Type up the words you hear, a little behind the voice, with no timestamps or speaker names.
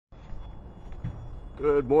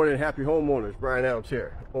Good morning, happy homeowners. Brian Adams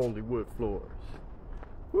here, Only Wood Floors.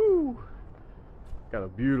 Woo! Got a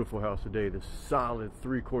beautiful house today. This solid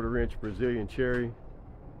 3/4 inch Brazilian cherry.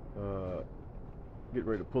 Getting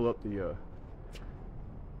ready to pull up the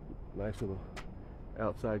nice little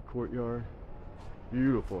outside courtyard.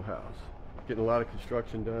 Beautiful house. Getting a lot of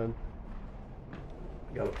construction done.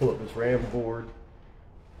 Got to pull up this ram board.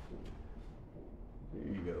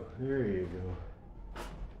 There you go. There you go.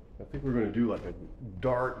 I think we're going to do like a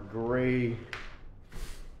dark gray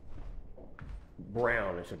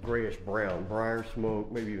brown. It's a grayish brown, briar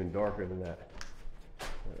smoke, maybe even darker than that.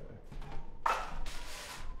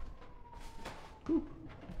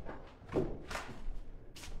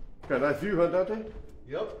 Got a nice view, huh, Dante?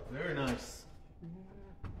 Yep, very nice.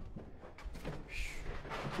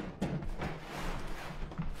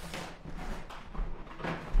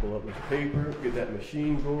 Pull up this paper, get that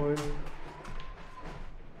machine going.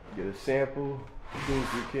 Get a sample as soon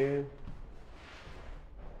as we can.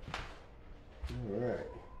 All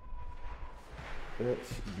right,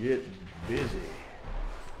 let's get busy.